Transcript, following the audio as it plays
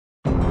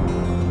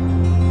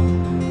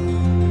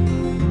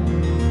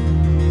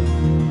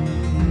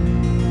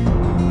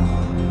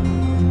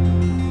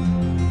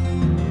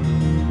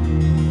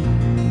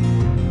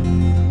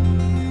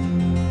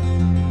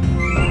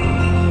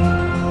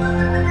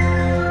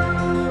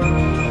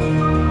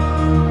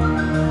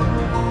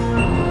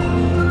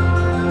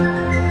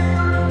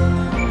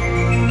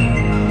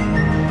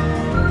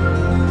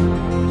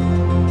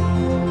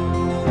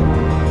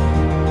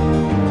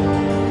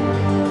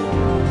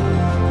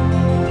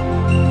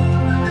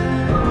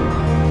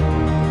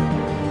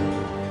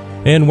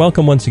And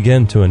welcome once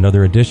again to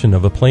another edition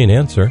of A Plain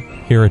Answer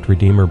here at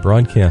Redeemer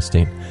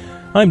Broadcasting.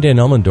 I'm Dan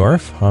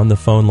Elmendorf. On the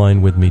phone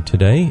line with me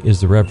today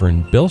is the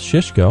Reverend Bill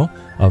Shishko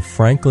of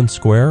Franklin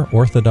Square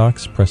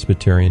Orthodox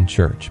Presbyterian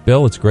Church.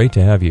 Bill, it's great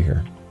to have you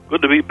here.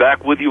 Good to be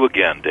back with you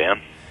again,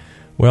 Dan.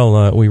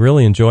 Well, we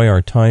really enjoy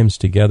our times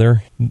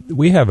together.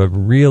 We have a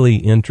really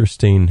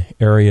interesting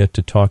area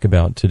to talk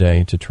about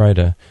today to try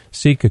to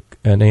seek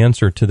an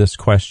answer to this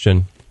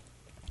question,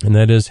 and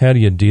that is, how do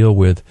you deal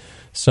with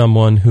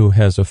someone who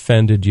has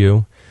offended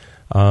you?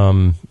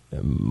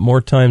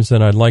 More times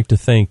than I'd like to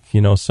think,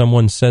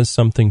 someone says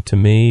something to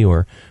me,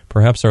 or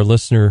perhaps our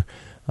listener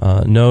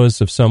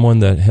knows of someone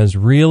that has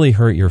really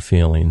hurt your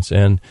feelings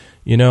and,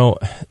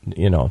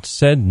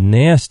 said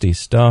nasty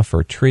stuff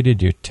or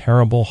treated you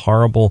terrible,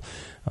 horrible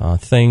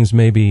things,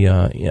 maybe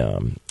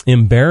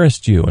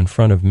embarrassed you in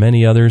front of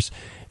many others.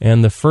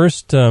 And the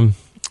first,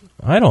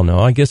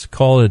 I guess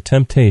call it a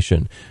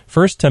temptation.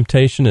 First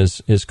temptation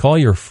is call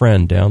your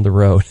friend down the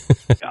road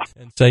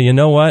and say, you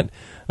know what?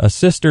 A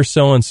sister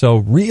so-and-so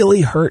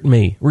really hurt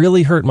me,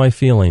 really hurt my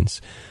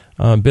feelings.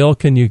 Bill,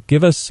 can you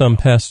give us some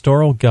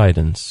pastoral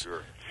guidance? Sure.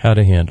 How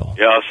to handle?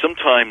 Yeah,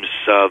 sometimes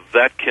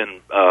that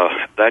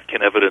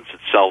can evidence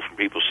itself from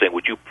people saying,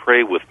 "Would you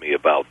pray with me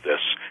about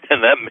this?"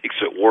 And that makes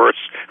it worse.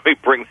 We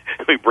bring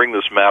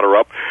this matter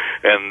up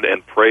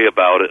and pray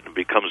about it, and it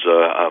becomes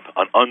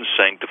an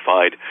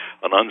unsanctified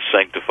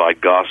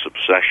gossip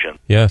session.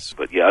 Yes,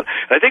 but yeah,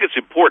 I think it's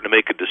important to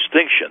make a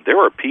distinction. There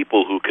are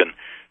people who can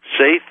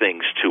say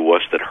things to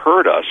us that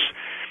hurt us.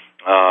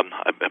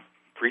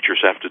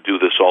 Preachers have to do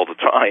this all the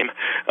time,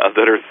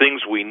 that are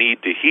things we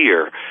need to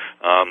hear.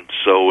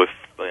 So if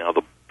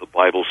the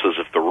Bible says,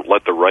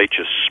 let the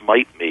righteous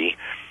smite me,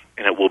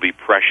 and it will be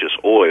precious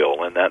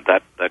oil, and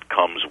that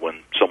comes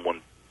when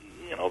someone,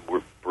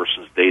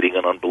 person's dating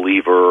an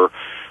unbeliever,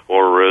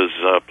 or is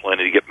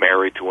planning to get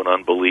married to an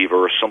unbeliever,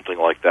 or something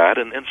like that,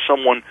 and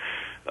someone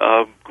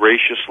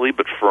graciously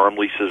but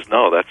firmly says,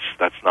 no,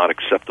 that's not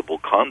acceptable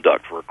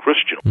conduct for a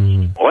Christian.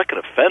 Mm-hmm. Well, that can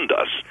offend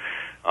us.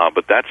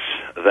 But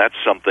that's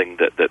something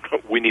that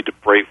we need to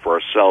pray for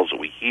ourselves that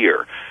we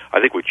hear. I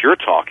think what you're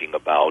talking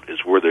about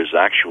is where there's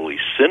actually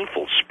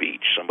sinful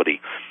speech.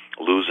 Somebody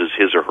loses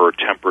his or her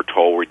temper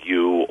toward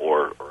you,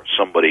 or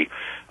somebody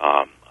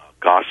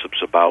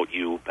gossips about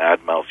you,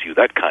 badmouths you,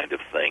 that kind of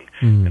thing,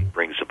 and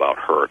brings about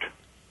hurt.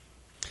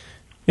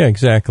 Yeah,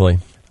 exactly.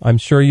 I'm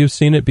sure you've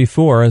seen it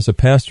before as a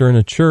pastor in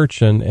a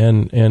church,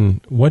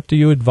 and what do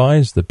you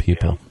advise the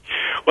people?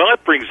 Yeah. Well,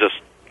 that brings us,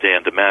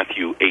 Dan, to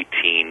Matthew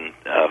 18,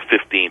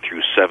 15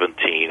 through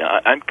 17.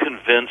 I'm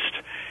convinced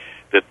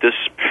that this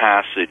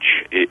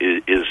passage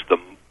is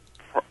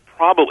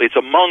it's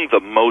among the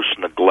most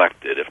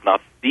neglected, if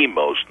not the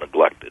most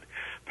neglected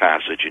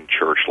passage in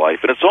church life.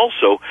 And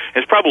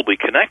it's probably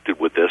connected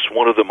with this,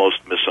 one of the most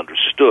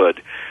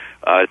misunderstood.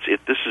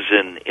 This is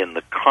in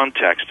the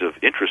context of,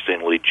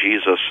 interestingly,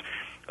 Jesus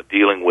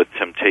dealing with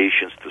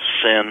temptations to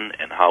sin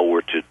and how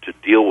we're to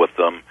deal with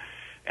them,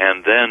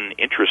 and then,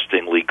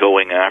 interestingly,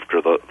 going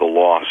after the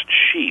lost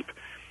sheep.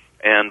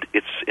 And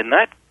it's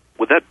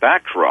with that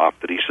backdrop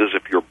that he says,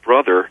 if your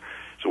brother,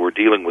 so we're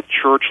dealing with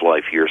church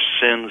life here,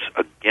 sins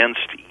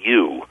against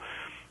you,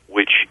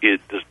 which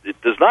it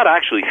does not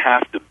actually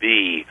have to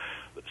be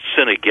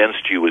sin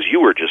against you as you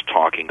were just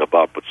talking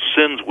about, but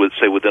sins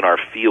within our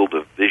field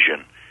of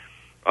vision.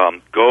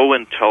 Go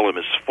and tell him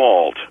his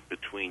fault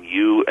between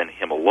you and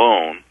him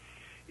alone.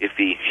 If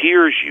he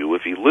hears you,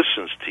 if he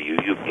listens to you,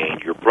 you've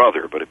gained your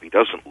brother. But if he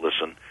doesn't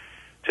listen,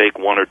 take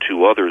one or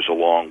two others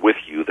along with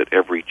you, that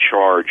every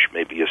charge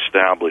may be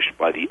established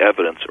by the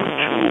evidence of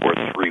two or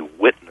three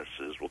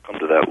witnesses. We'll come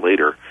to that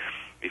later.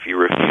 If he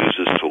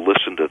refuses to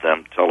listen to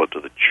them, tell it to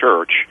the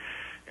church.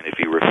 And if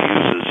he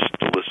refuses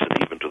to listen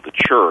even to the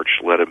church,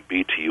 let him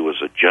be to you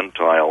as a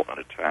Gentile and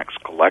a tax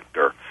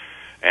collector.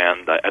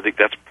 And I think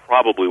that's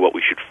probably what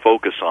we should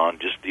focus on,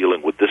 just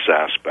dealing with this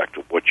aspect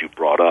of what you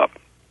brought up.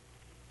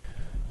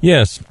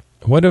 Yes.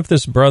 What if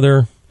this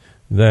brother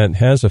that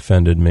has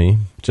offended me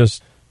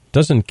just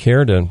doesn't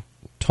care to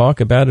talk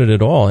about it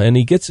at all, and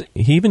he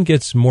even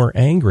gets more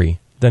angry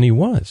than he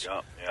was?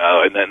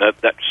 Yeah, and then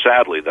that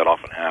sadly that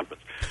often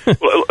happens.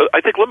 Well, I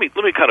think let me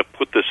kind of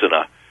put this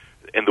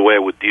in the way I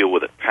would deal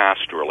with it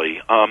pastorally.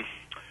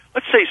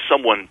 Let's say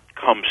someone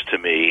comes to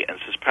me and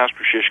says,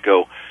 Pastor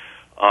Shishko,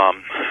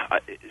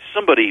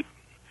 somebody.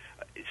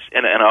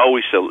 And I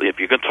always say, if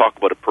you're going to talk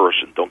about a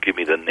person, don't give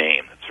me the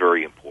name. That's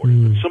very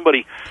important. But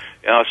somebody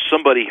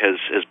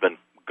has been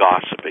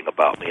gossiping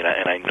about me,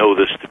 and I know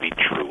this to be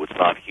true. It's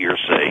not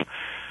hearsay.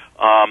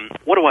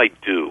 What do I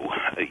do?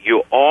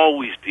 You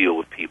always deal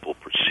with people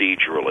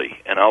procedurally,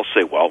 and I'll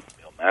say, well,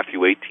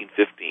 Matthew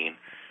 18:15,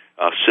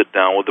 sit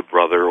down with the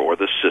brother or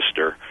the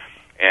sister,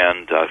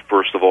 and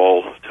first of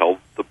all, tell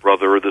the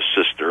brother or the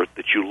sister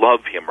that you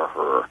love him or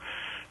her.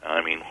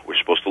 I mean, we're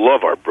supposed to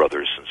love our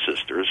brothers and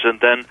sisters,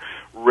 and then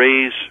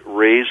raise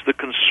the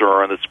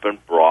concern that's been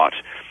brought.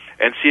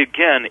 And see,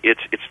 again,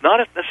 it's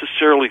not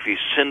necessarily if he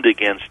sinned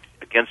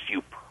against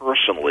you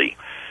personally,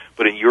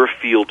 but in your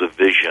field of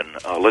vision.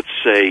 Let's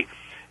say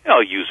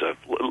I'll use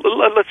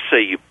let's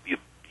say you've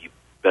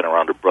been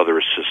around a brother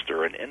or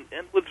sister, and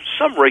with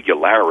some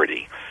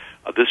regularity,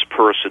 this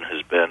person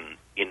has been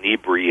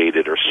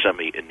inebriated or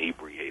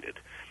semi-inebriated.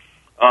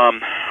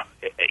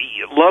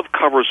 Love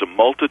covers a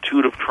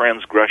multitude of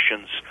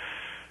transgressions.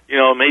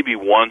 Maybe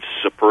once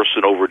a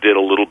person overdid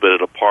a little bit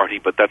at a party,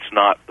 but that's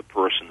not the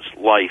person's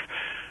life.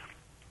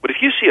 But if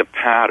you see a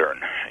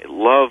pattern,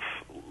 love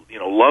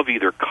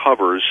either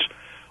covers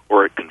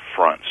or it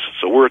confronts.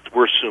 So we're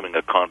assuming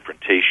a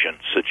confrontation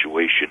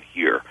situation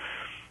here.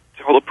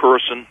 Tell the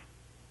person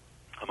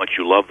how much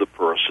you love the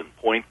person.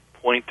 Point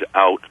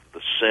out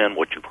the sin,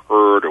 what you've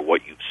heard or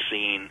what you've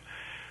seen.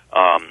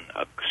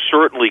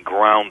 Certainly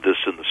ground this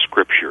in the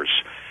Scriptures.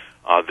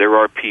 There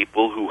are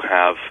people who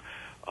have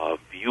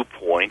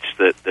viewpoints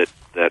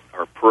that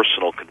are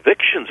personal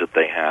convictions that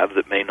they have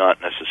that may not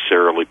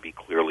necessarily be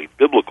clearly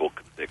biblical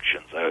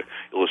convictions.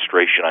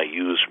 Illustration I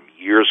used from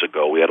years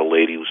ago, we had a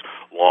lady who's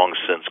long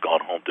since gone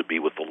home to be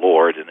with the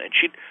Lord, and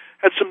she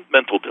had some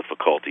mental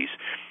difficulties,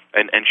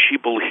 and she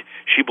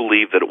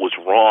believed that it was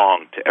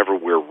wrong to ever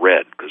wear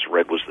red because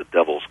red was the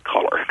devil's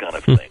color kind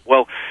of thing.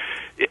 Well,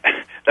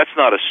 that's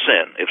not a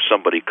sin if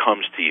somebody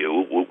comes to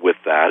you with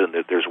that,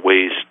 and there's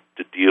ways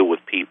to deal with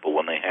people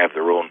when they have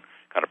their own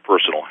kind of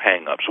personal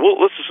hang-ups. Well,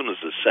 let's assume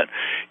this is a sin.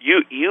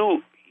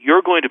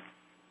 You're going to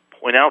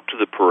point out to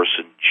the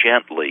person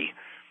gently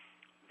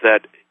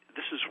that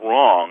this is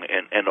wrong,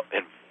 and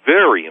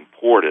very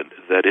important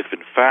that if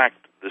in fact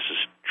this is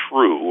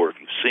true, or if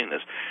you've seen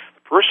this,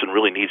 the person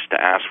really needs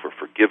to ask for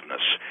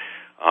forgiveness.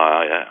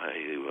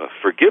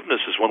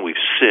 Forgiveness is when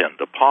we've sinned.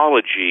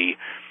 Apology,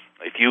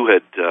 if you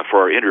had,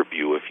 for our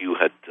interview, if you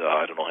had,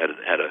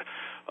 had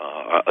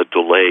a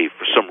delay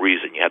for some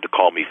reason, you had to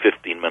call me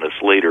 15 minutes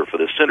later for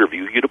this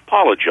interview, you'd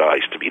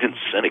apologize to me. You didn't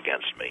sin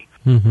against me.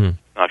 Mm-hmm.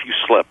 Now, if you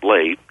slept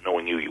late,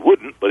 knowing you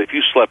wouldn't, but if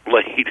you slept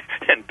late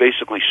and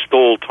basically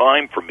stole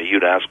time from me,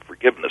 you'd ask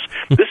forgiveness.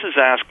 This is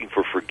asking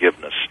for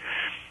forgiveness.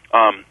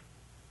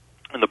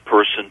 And the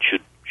person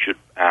should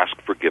ask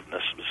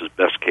forgiveness. This is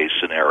best case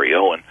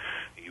scenario, and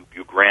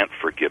you grant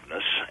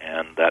forgiveness,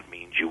 and that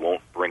means you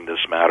won't bring this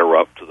matter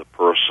up to the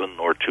person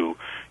or to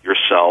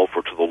yourself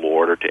or to the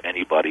Lord or to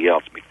anybody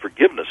else. I mean,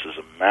 forgiveness is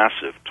a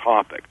massive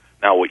topic.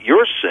 Now, what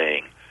you're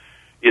saying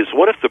is,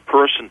 what if the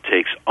person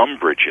takes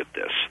umbrage at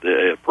this?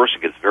 The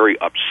person gets very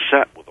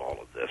upset with all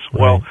of this.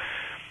 Right. Well,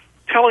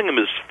 telling him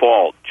his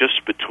fault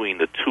just between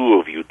the two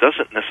of you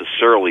doesn't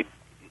necessarily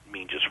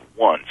mean just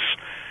once.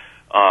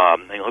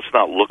 Let's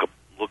not look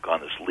on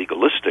this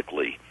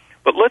legalistically.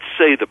 But let's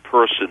say the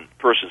person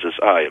says,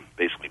 I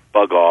basically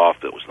bug off,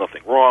 there was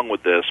nothing wrong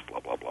with this, blah,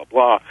 blah, blah,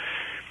 blah.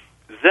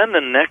 Then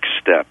the next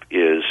step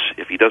is,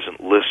 if he doesn't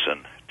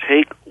listen,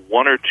 take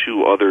one or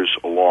two others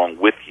along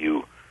with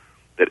you,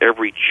 that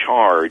every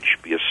charge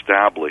be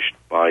established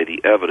by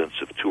the evidence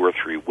of 2 or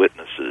 3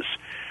 witnesses.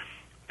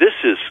 This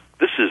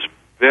is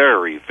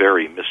very,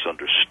 very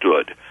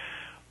misunderstood.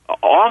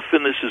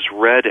 Often this is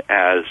read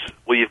as,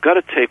 well, you've got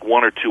to take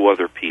 1 or 2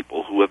 other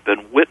people who have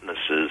been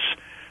witnesses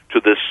to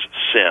this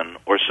sin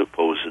or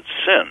supposed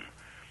sin.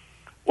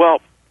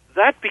 Well,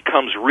 that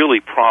becomes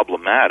really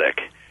problematic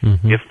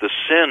if the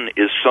sin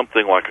is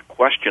something like a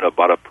question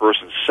about a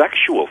person's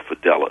sexual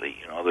fidelity.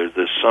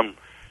 There's some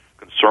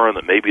concern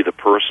that maybe the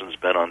person's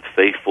been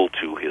unfaithful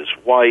to his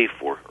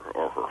wife or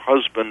her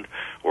husband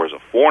or is a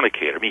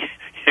fornicator. I mean,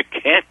 you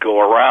can't go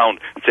around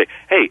and say,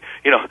 hey,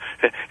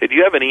 do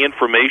you have any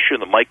information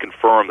that might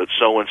confirm that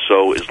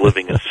so-and-so is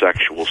living in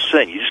sexual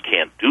sin? You just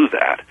can't do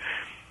that.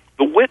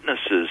 The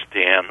witnesses,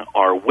 Dan,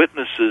 are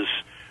witnesses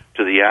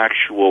to the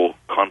actual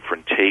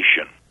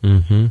confrontation,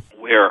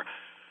 where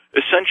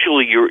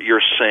essentially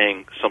you're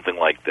saying something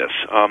like this.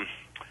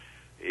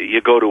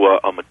 You go to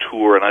a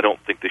mature, and I don't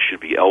think there should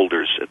be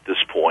elders at this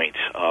point,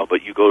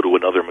 but you go to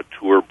another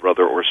mature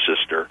brother or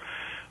sister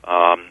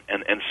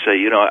and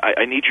say,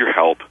 I need your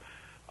help.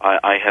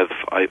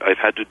 I've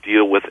had to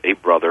deal with a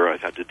brother.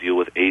 I've had to deal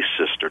with a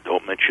sister.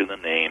 Don't mention the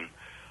name.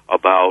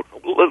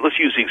 Let's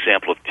use the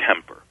example of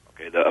temper.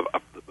 Okay,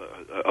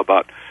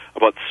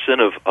 about sin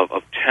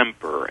of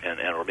temper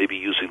or maybe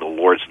using the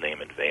Lord's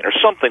name in vain or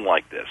something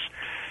like this.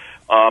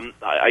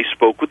 I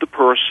spoke with the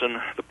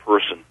person. The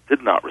person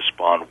did not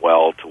respond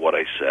well to what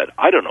I said.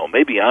 I don't know.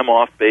 Maybe I'm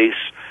off base.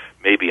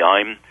 Maybe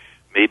I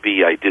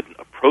didn't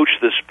approach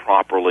this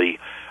properly.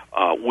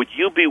 Would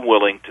you be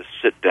willing to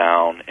sit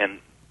down and,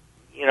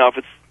 if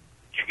it's,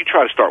 you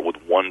try to start with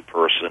one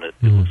person,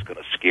 it's kind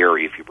of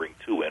scary if you bring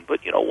 2 in, but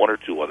 1 or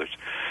 2 others.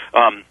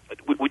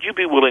 Would you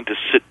be willing to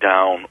sit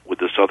down with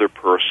this other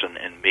person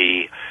and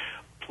me?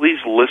 Please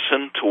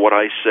listen to what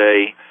I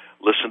say.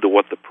 Listen to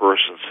what the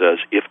person says.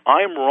 If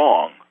I'm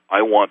wrong,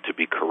 I want to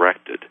be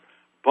corrected.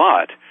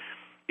 But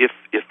if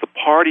the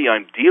party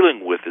I'm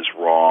dealing with is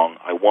wrong,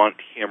 I want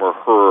him or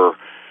her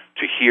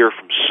to hear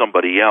from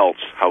somebody else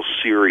how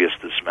serious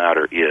this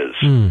matter is.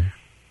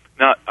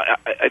 Now,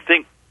 I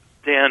think,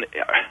 Dan,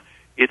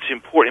 it's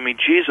important. I mean,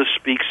 Jesus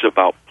speaks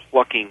about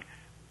plucking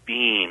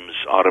beams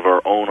out of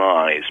our own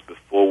eyes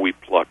before we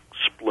pluck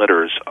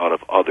splinters out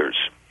of others.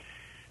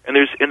 And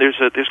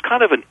there's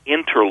kind of an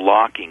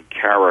interlocking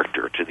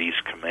character to these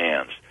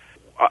commands.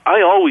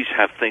 I always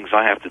have things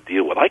I have to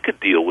deal with. I could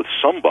deal with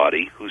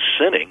somebody who's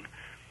sinning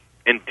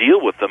and deal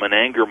with them in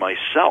anger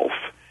myself,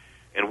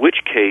 in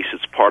which case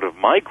it's part of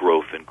my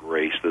growth in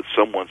grace that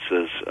someone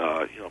says,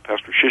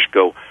 Pastor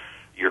Shishko,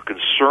 your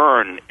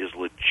concern is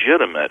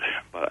legitimate.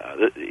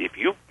 If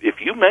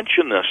you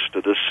mention this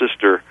to this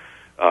sister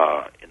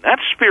in that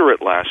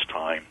spirit last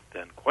time,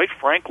 then quite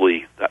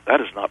frankly,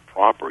 that is not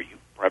proper. You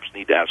perhaps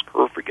need to ask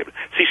her forgiveness.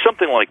 See,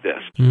 something like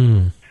this.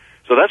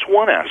 So that's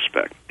one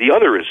aspect. The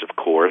other is, of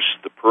course,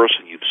 the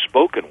person you've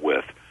spoken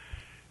with.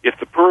 If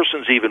the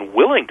person's even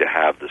willing to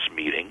have this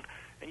meeting,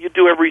 and you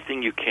do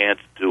everything you can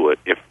to do it,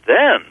 if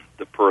then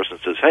the person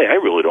says, hey, I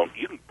really don't,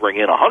 you can bring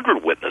in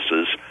 100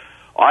 witnesses,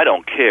 I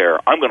don't care,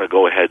 I'm going to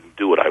go ahead and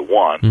do what I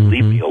want,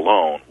 leave me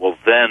alone, well,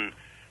 then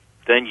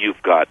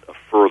you've got a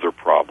further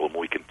problem.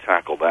 We can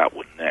tackle that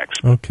one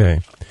next. Okay.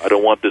 I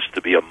don't want this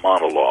to be a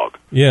monologue.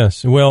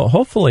 Yes. Well,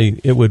 hopefully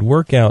it would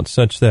work out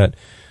such that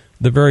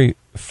the very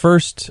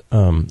first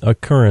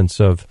occurrence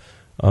of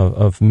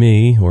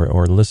me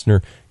or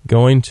listener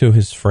going to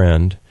his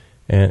friend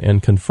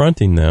and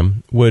confronting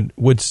them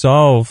would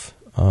solve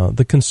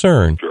the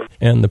concern. Sure.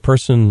 And the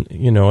person,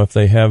 if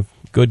they have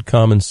good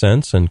common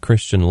sense and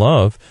Christian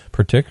love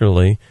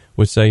particularly,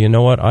 would say, you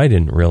know what, I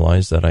didn't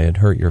realize that I had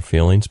hurt your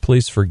feelings.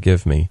 Please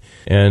forgive me.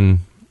 And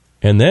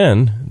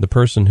then the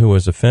person who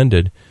was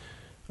offended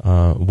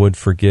would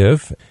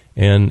forgive,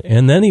 and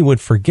then he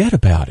would forget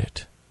about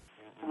it.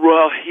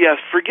 Well, yes,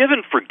 forgive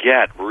and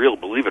forget,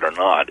 believe it or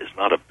not, is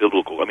not a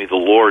biblical. I mean, the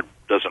Lord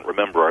doesn't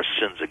remember our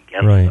sins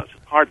against us.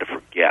 It's hard to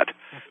forget.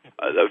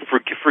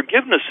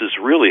 Forgiveness is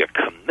really a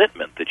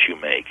commitment that you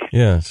make.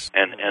 Yes.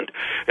 And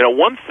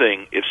one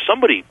thing, if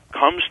somebody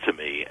comes to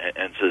me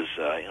and says,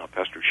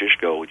 Pastor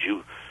Shishko, would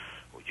you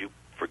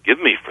forgive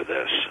me for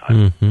this?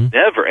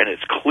 Never, and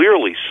it's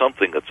clearly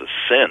something that's a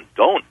sin.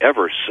 Don't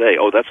ever say,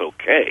 oh, that's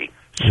okay.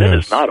 Sin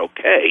is not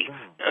okay.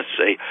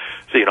 Say,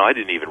 I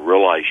didn't even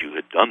realize you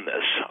had done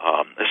this.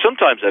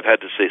 Sometimes I've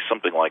had to say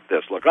something like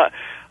this. Look,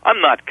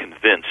 I'm not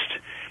convinced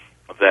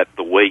that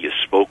the way you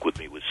spoke with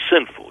me was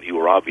sinful. You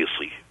were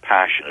obviously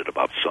passionate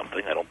about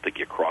something. I don't think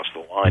you crossed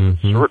the line.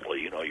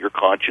 Certainly, your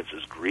conscience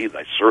is grieved.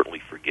 I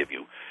certainly forgive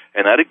you.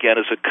 And that, again,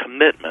 is a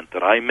commitment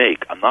that I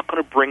make. I'm not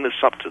going to bring this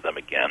up to them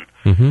again.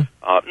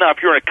 Now, if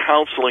you're in a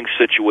counseling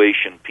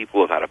situation,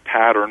 people have had a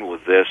pattern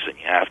with this, and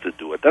you have to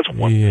do it. That's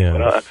one thing.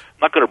 But I'm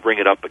not going to bring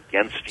it up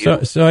against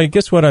you. So I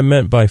guess what I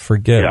meant by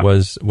forget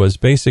was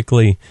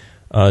basically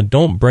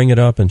don't bring it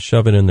up and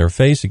shove it in their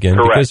face again.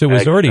 Correct. Because it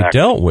was already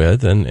dealt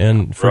with,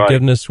 and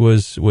forgiveness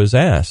was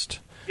asked.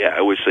 Yeah, I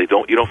always say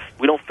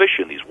we don't fish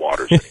in these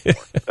waters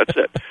anymore. That's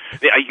it.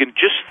 You can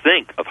just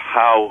think of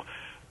how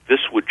this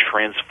would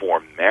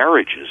transform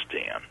marriages,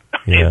 Dan.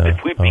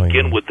 If we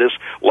begin with this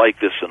like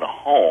this in a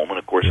home, and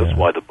of course that's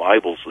why the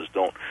Bible says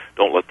don't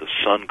let the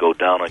sun go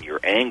down on your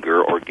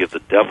anger or give the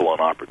devil an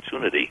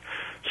opportunity.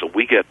 So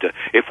we get to,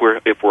 if we're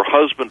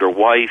husband or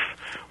wife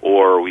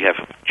or we have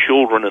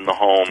children in the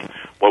home,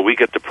 well, we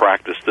get to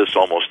practice this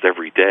almost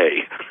every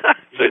day.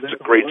 So it's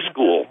a great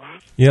school.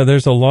 Yeah,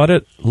 there's a lot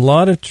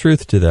of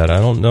truth to that. I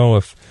don't know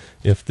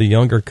if the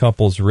younger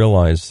couples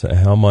realize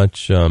how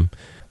much of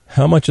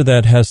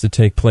that has to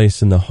take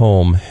place in the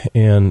home,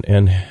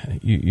 and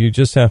you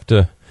just have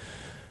to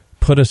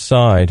put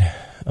aside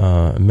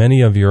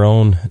many of your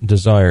own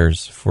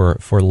desires for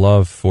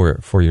love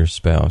for your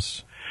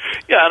spouse.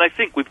 Yeah, and I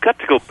think we've got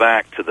to go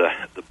back to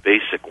the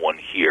basic one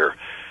here.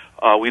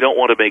 We don't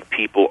want to make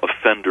people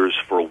offenders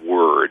for a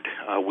word.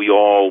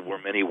 Where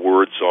many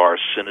words are,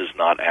 sin is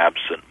not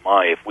absent.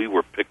 If we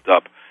were picked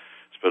up,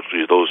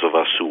 especially those of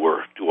us who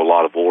do a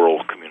lot of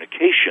oral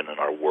communication in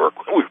our work,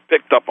 we were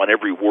picked up on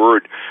every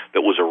word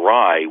that was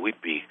awry, we'd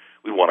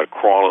want to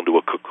crawl into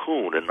a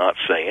cocoon and not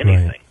say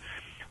anything. Right.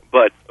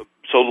 But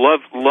so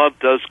love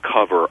does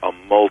cover a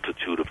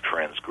multitude of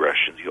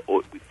transgressions.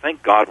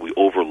 Thank God we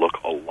overlook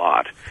a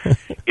lot.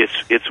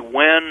 It's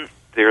when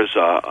there's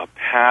a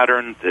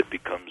pattern that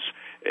becomes,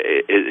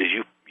 as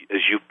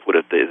you put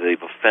it,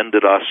 they've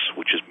offended us,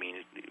 which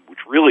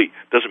really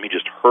doesn't mean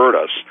just hurt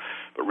us,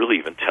 but really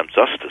even tempts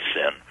us to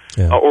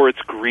sin, or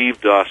it's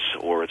grieved us,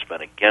 or it's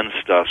been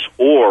against us,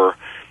 or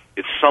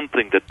it's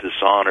something that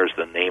dishonors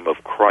the name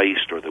of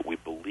Christ, or that we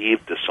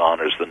believe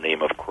dishonors the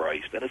name of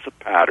Christ, and it's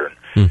a pattern.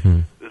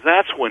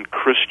 That's when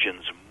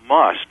Christians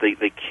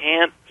they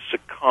can't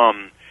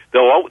succumb.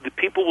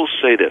 People will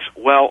say this,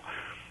 well,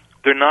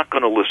 they're not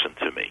going to listen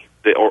to me,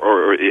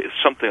 or it's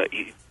something.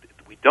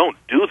 We don't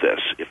do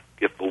this.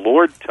 If the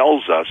Lord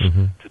tells us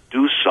to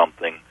do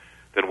something,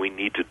 then we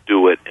need to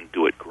do it and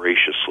do it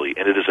graciously.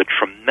 And it is a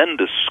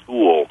tremendous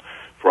school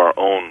for our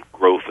own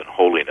growth and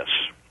holiness.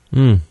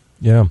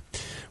 Yeah.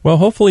 Well,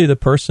 hopefully the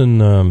person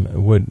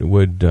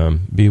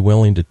would be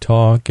willing to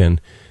talk,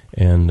 and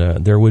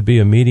there would be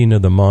a meeting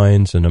of the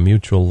minds and a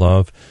mutual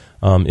love.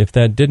 If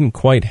that didn't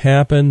quite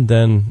happen,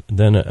 then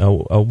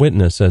a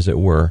witness, as it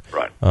were,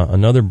 right.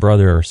 Another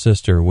brother or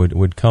sister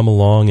would come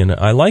along. And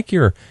I like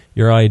your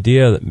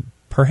idea that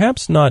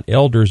perhaps not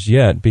elders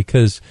yet,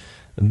 because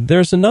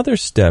There's another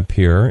step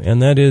here,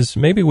 and that is,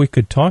 maybe we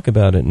could talk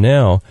about it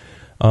now.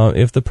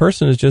 If the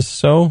person is just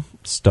so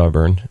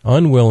stubborn,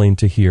 unwilling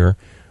to hear,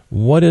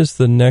 what is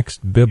the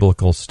next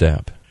biblical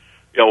step?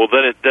 Yeah, well,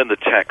 then the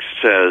text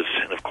says,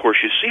 and of course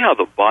you see how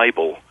the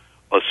Bible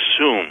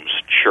assumes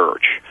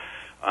church.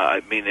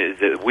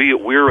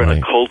 We're in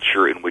a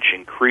culture in which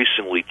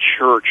increasingly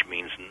church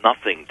means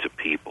nothing to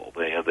people.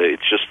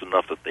 It's just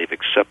enough that they've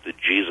accepted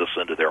Jesus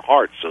into their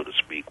heart, so to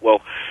speak.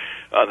 Well,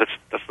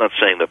 that's not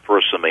saying the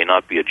person may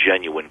not be a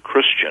genuine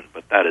Christian,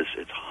 but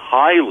it's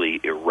highly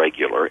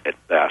irregular at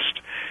best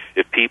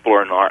if people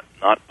are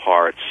not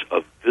parts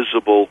of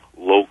visible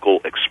local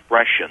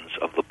expressions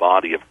of the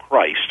body of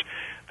Christ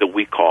that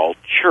we call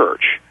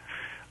church.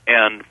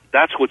 And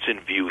that's what's in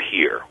view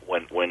here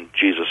when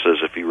Jesus says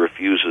if he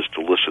refuses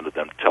to listen to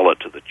them, tell it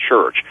to the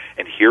church.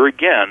 And here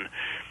again,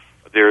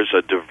 there's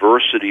a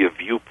diversity of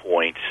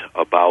viewpoint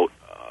about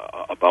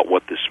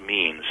what this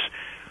means.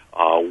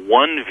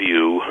 One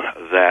view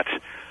that,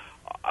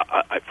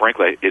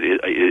 frankly,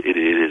 it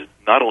is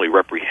not only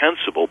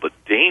reprehensible but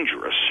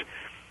dangerous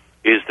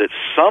is that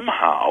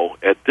somehow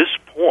at this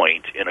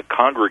point in a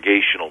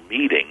congregational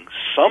meeting,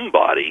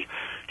 somebody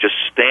just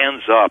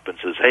stands up and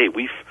says, hey,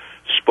 we've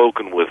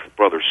spoken with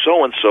Brother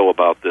So-and-so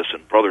about this,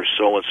 and Brother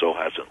So-and-so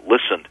hasn't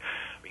listened.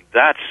 I mean,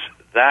 that's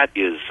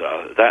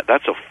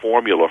a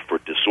formula for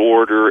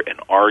disorder and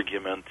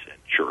argument and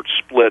church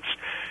splits,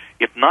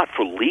 if not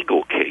for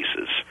legal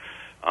cases.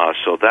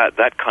 So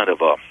that kind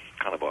of a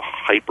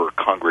hyper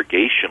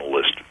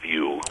congregationalist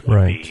view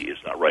is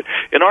not right.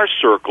 In our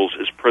circles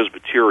as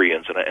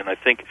Presbyterians, and I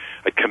think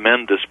I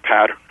commend this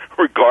pattern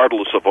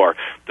regardless of our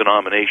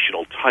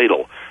denominational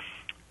title.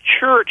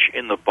 Church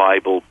in the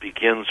Bible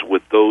begins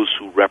with those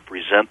who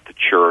represent the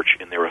church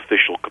in their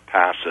official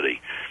capacity.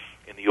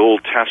 In the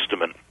Old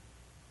Testament,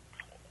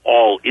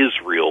 all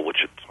Israel, which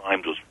at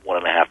times was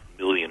 1.5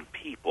 million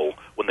people,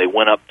 when they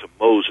went up to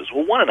Moses,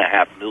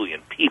 1.5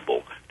 million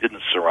people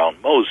didn't surround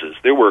Moses.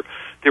 There were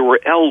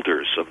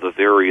elders of the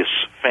various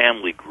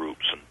family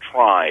groups and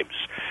tribes,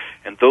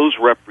 and those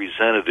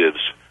representatives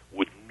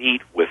would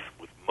meet with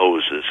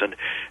Moses. And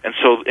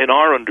so in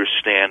our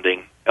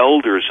understanding,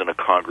 elders in a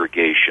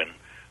congregation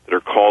that are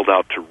called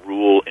out to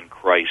rule in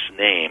Christ's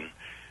name,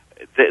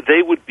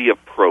 they would be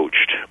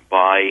approached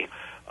by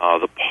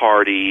the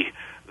party,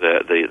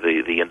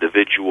 the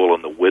individual,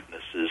 and the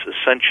witnesses,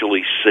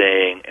 essentially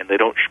saying, and they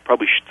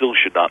probably still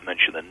should not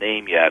mention the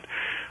name yet,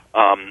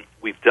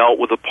 we've dealt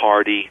with a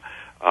party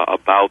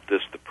about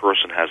this, the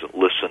person hasn't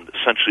listened,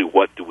 essentially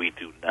what do we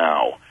do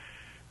now?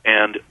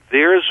 And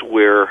there's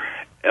where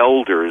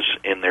elders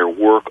in their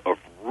work of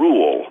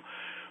rule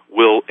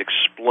will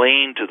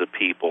explain to the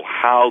people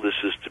how this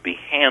is to be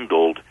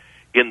handled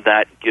in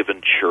that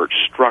given church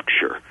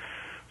structure.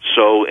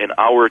 So in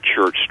our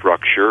church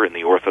structure, in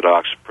the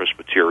Orthodox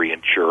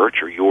Presbyterian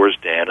Church, or yours,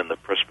 Dan, in the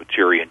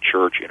Presbyterian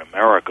Church in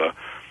America,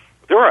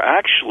 there are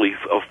actually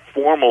a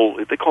formal,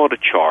 they call it a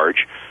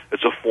charge,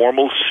 it's a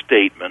formal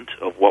statement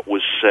of what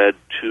was said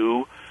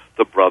to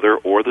the brother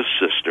or the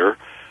sister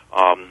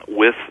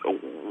with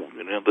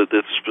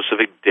the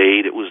specific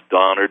date it was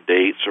done or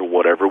dates or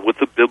whatever, with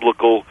the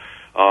biblical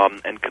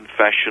and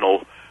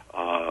confessional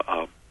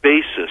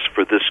basis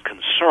for this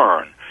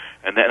concern.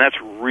 And that's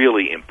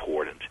really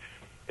important.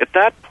 At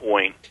that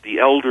point, the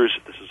elders,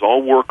 this is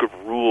all work of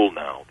rule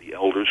now, the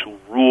elders who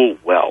rule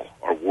well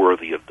are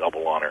worthy of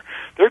double honor.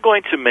 They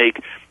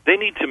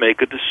need to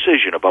make a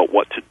decision about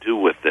what to do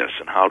with this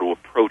and how to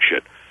approach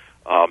it.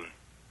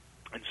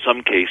 In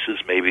some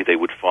cases, maybe they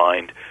would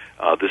find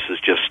this is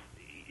just,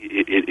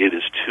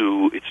 it's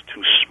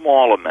too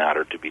small a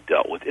matter to be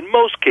dealt with. In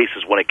most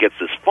cases, when it gets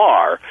this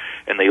far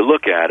and they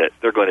look at it,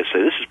 they're going to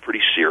say, this is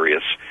pretty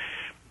serious.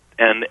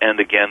 And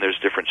again, there's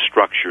different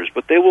structures,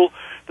 but they'll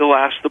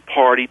ask the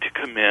party to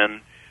come in,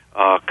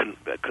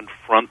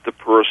 confront the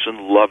person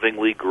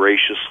lovingly,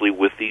 graciously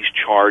with these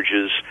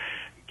charges,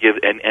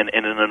 and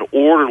in an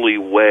orderly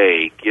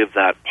way give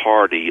that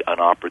party an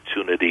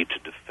opportunity to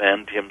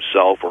defend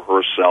himself or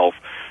herself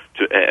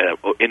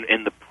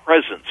in the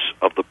presence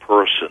of the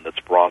person that's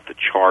brought the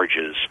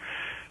charges.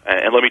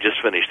 And let me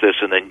just finish this,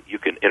 and then you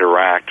can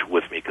interact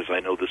with me, because I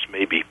know this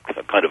may be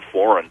kind of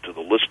foreign to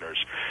the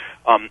listeners.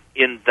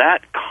 In that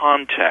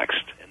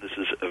context, and this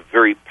is a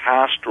very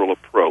pastoral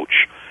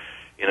approach,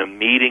 in a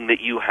meeting that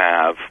you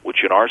have,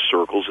 which in our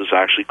circles is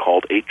actually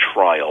called a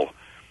trial,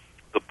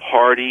 the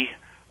party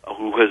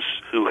who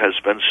has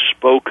been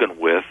spoken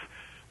with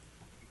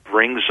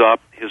brings up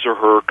his or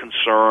her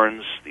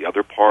concerns, the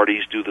other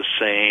parties do the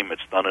same,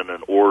 it's done in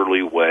an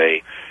orderly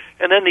way,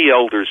 and then the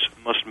elders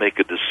must make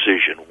a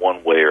decision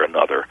one way or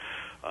another.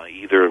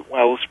 Either,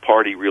 well, this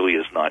party really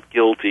is not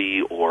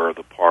guilty, or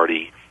the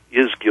party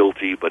is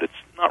guilty, but it's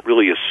not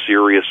really as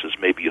serious as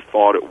maybe you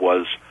thought it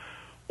was,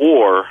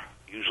 or,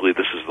 usually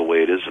this is the way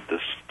it is at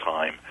this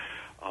time,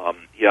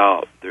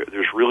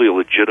 there's really a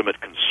legitimate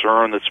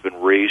concern that's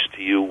been raised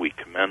to you. We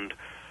commend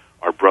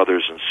our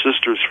brothers and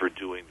sisters for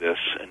doing this,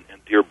 and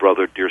dear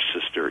brother, dear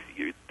sister,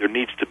 there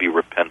needs to be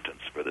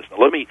repentance for this. Now,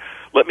 let me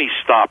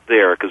stop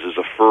there, because there's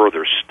a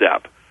further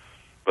step.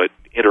 But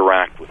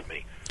interact with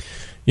me.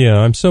 Yeah,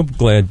 I'm so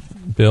glad,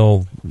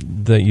 Bill,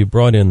 that you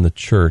brought in the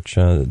church.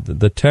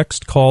 The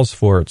text calls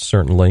for it,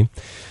 certainly.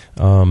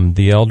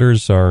 The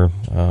elders are,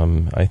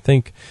 I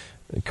think,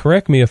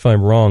 correct me if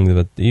I'm wrong,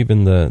 but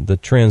even the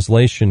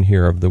translation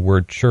here of the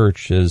word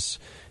church is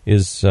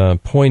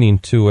pointing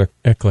to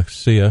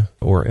ecclesia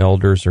or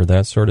elders or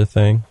that sort of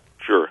thing.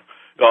 Sure.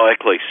 Well,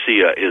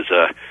 ecclesia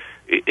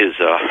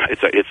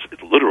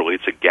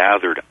it's a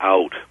gathered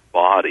out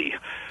body.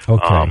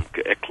 Okay.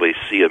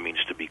 Ecclesia means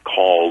to be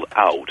called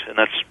out, and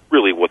that's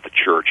really what the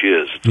church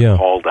is. It's a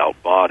called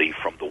out body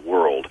from the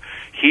world.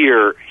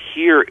 Here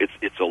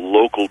it's a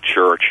local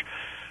church.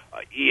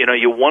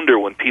 You wonder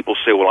when people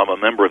say, well, I'm a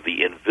member of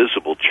the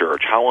invisible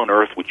church. How on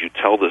earth would you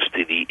tell this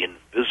to the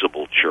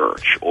invisible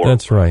church? Or,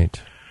 that's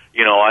right.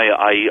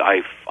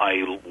 I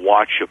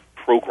watch a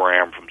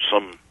program from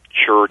some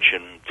church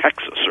in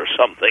Texas or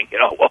something.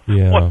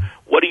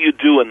 What do you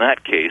do in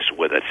that case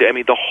with it? I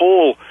mean,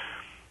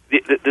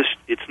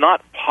 it's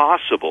not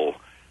possible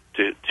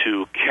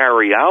to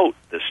carry out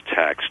this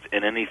text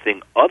in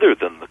anything other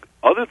than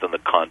the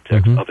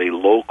context of a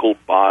local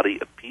body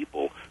of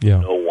people who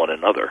know one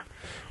another.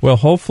 Well,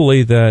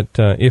 hopefully that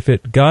if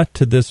it got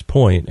to this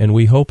point, and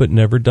we hope it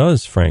never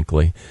does,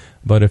 frankly,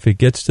 but if it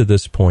gets to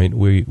this point,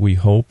 we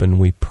hope and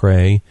we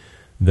pray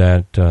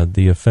that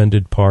the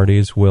offended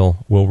parties will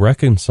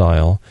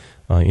reconcile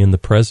in the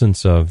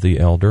presence of the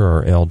elder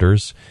or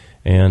elders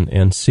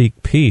and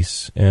seek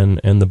peace, and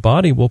the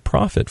body will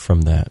profit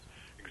from that.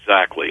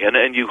 Exactly,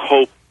 and you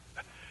hope.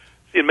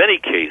 In many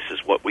cases,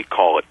 what we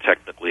call it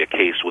technically a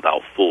case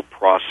without full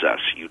process.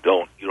 You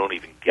don't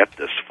even get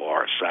this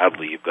far.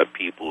 Sadly, you've got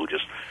people who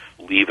just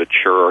leave a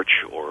church,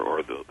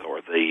 or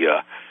they.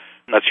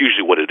 That's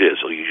usually what it is.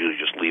 They'll usually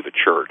just leave a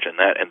church, and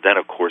then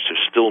of course there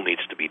still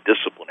needs to be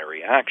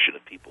disciplinary action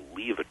if people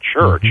leave a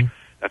church.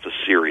 That's a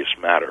serious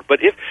matter. But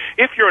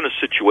if you're in a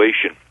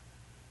situation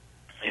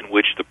in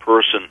which the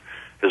person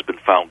has been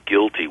found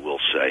guilty, we'll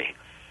say,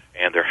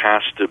 and there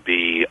has to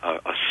be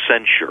a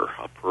censure,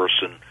 a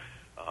person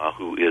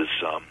who is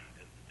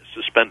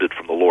suspended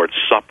from the Lord's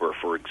Supper,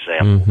 for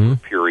example, for a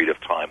period of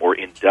time, or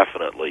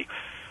indefinitely,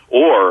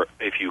 or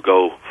if you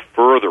go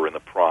further in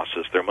the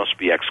process, there must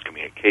be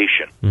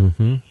excommunication.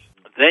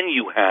 Then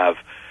you have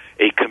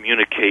a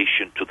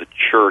communication to the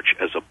church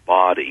as a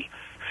body.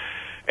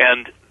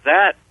 And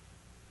that,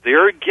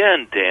 there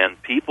again, Dan,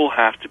 people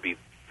have to be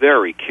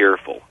very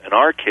careful. In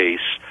our case,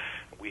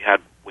 we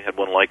had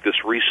one like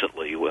this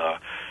recently,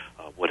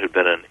 what had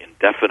been an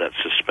indefinite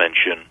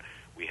suspension.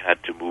 We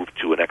had to move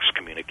to an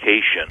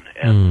excommunication,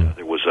 and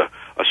there was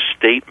a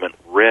statement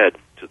read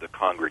to the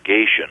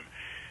congregation,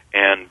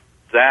 and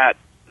that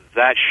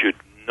should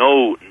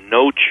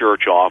no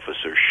church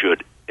officer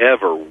should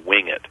ever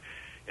wing it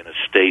in a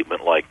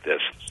statement like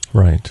this.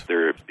 Right.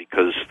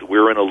 Because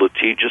we're in a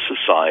litigious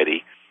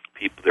society,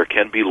 there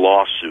can be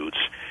lawsuits,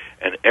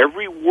 and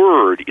every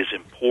word is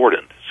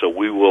important. So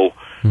we will,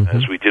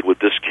 as we did with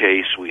this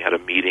case, we had a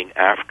meeting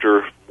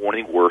after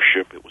morning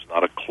worship. It was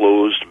not a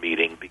closed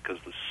meeting because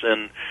the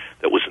sin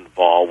that was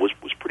involved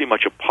was pretty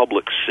much a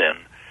public sin.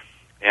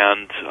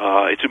 And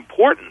it's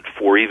important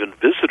for even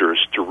visitors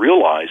to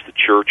realize the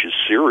church is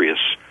serious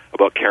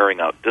about carrying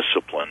out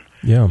discipline.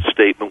 Yeah.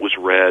 Statement was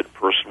read,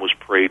 person was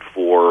prayed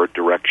for,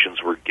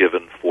 directions were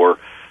given for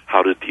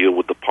how to deal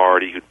with the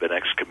party who'd been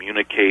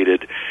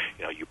excommunicated.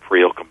 You pray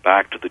he'll come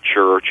back to the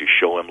church, you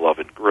show him love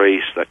and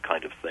grace, that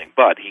kind of thing.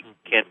 But he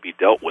can't be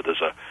dealt with as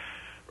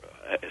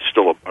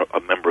still a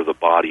member of the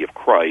body of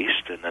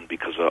Christ, and then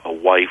because a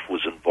wife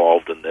was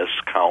involved in this,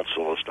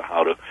 counsel as to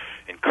how to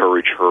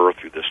encourage her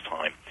through this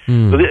time.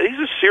 So these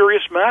are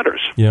serious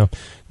matters. Yeah.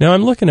 Now,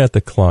 I'm looking at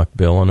the clock,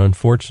 Bill, and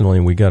unfortunately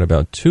we got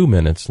about 2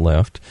 minutes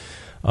left.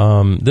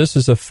 This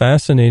is a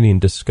fascinating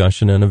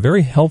discussion and a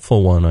very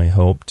helpful one, I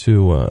hope,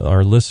 to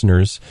our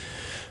listeners.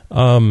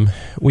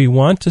 We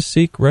want to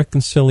seek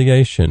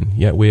reconciliation,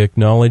 yet we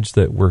acknowledge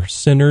that we're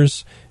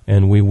sinners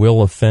and we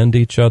will offend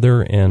each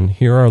other, and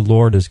here our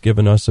Lord has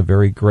given us a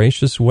very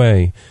gracious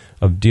way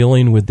of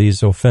dealing with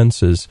these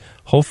offenses.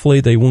 Hopefully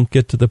they won't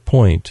get to the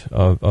point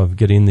of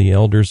getting the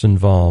elders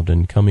involved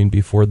and coming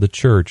before the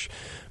church.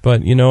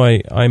 But,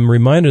 I'm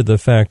reminded of the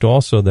fact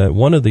also that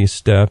one of these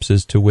steps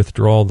is to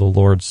withdraw the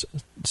Lord's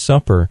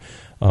Supper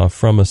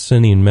from a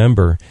sinning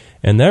member.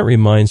 And that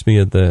reminds me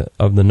of the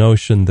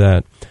notion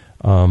that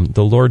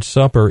the Lord's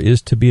Supper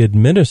is to be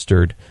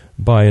administered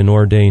by an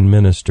ordained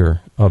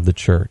minister of the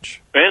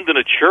church. And in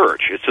a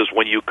church. It says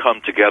when you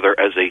come together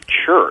as a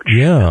church,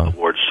 the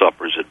Lord's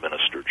Supper is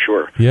administered,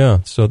 sure. Yeah,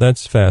 so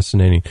that's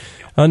fascinating.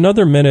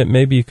 Another minute,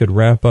 maybe you could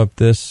wrap up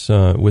this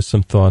with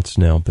some thoughts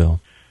now, Bill.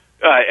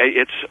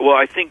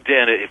 I think,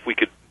 Dan, if we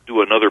could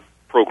do another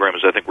program,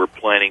 as I think we're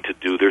planning to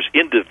do, there's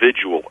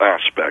individual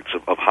aspects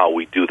of how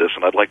we do this,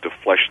 and I'd like to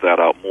flesh that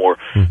out more.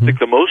 I think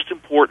the most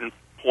important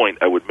point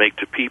I would make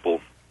to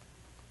people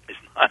is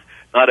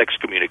not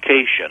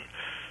excommunication,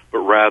 but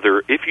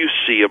rather if you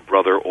see a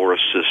brother or a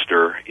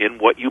sister in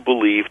what you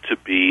believe to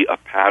be a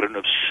pattern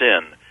of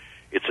sin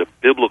It's a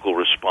biblical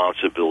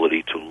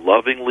responsibility to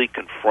lovingly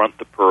confront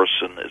the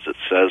person, as it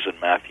says in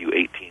Matthew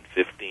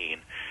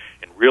 18:15,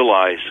 and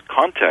realize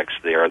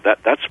context there,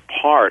 that's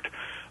part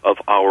of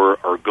our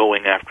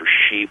going after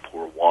sheep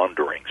who are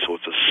wandering. So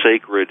it's a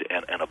sacred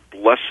and a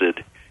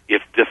blessed,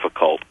 if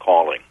difficult,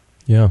 calling.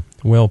 Yeah,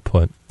 well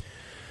put.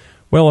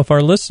 Well, if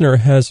our listener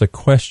has a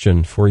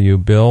question for you,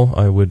 Bill,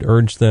 I would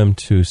urge them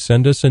to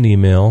send us an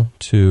email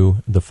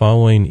to the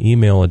following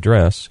email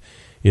address.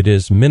 It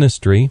is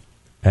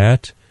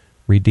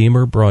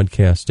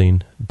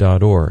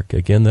ministry@redeemerbroadcasting.org.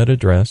 Again, that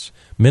address,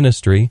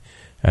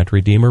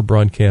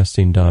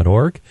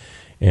 ministry@redeemerbroadcasting.org.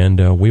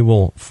 And we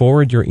will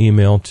forward your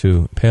email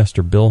to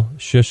Pastor Bill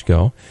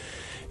Shishko.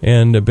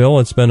 And Bill,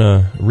 it's been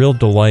a real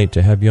delight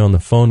to have you on the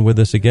phone with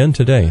us again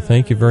today.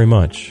 Thank you very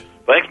much.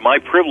 Thanks, my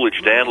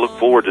privilege, Dan. Look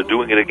forward to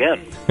doing it again.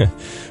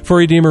 For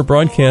Redeemer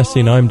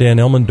Broadcasting, I'm Dan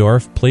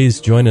Elmendorf.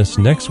 Please join us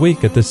next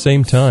week at the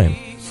same time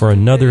for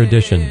another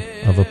edition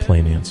of A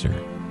Plain Answer.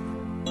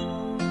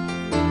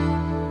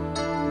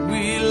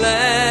 We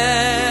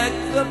lack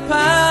the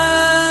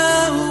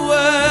power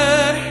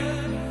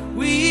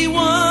we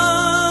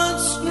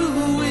once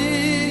knew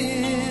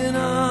in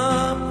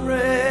our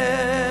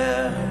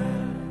prayers.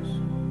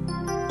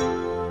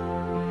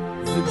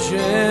 The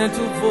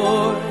gentle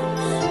voice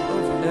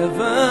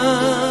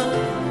heaven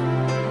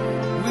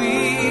we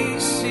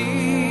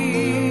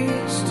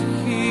cease to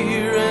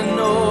hear and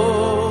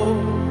know.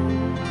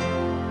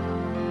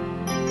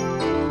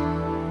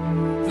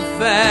 The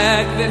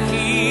fact that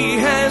He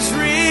has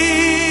risen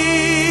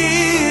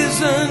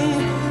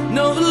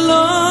no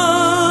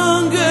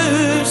longer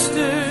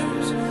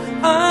stirs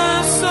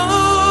our soul.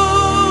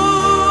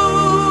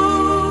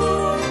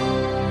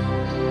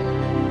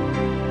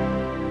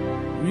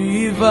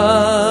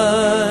 Revive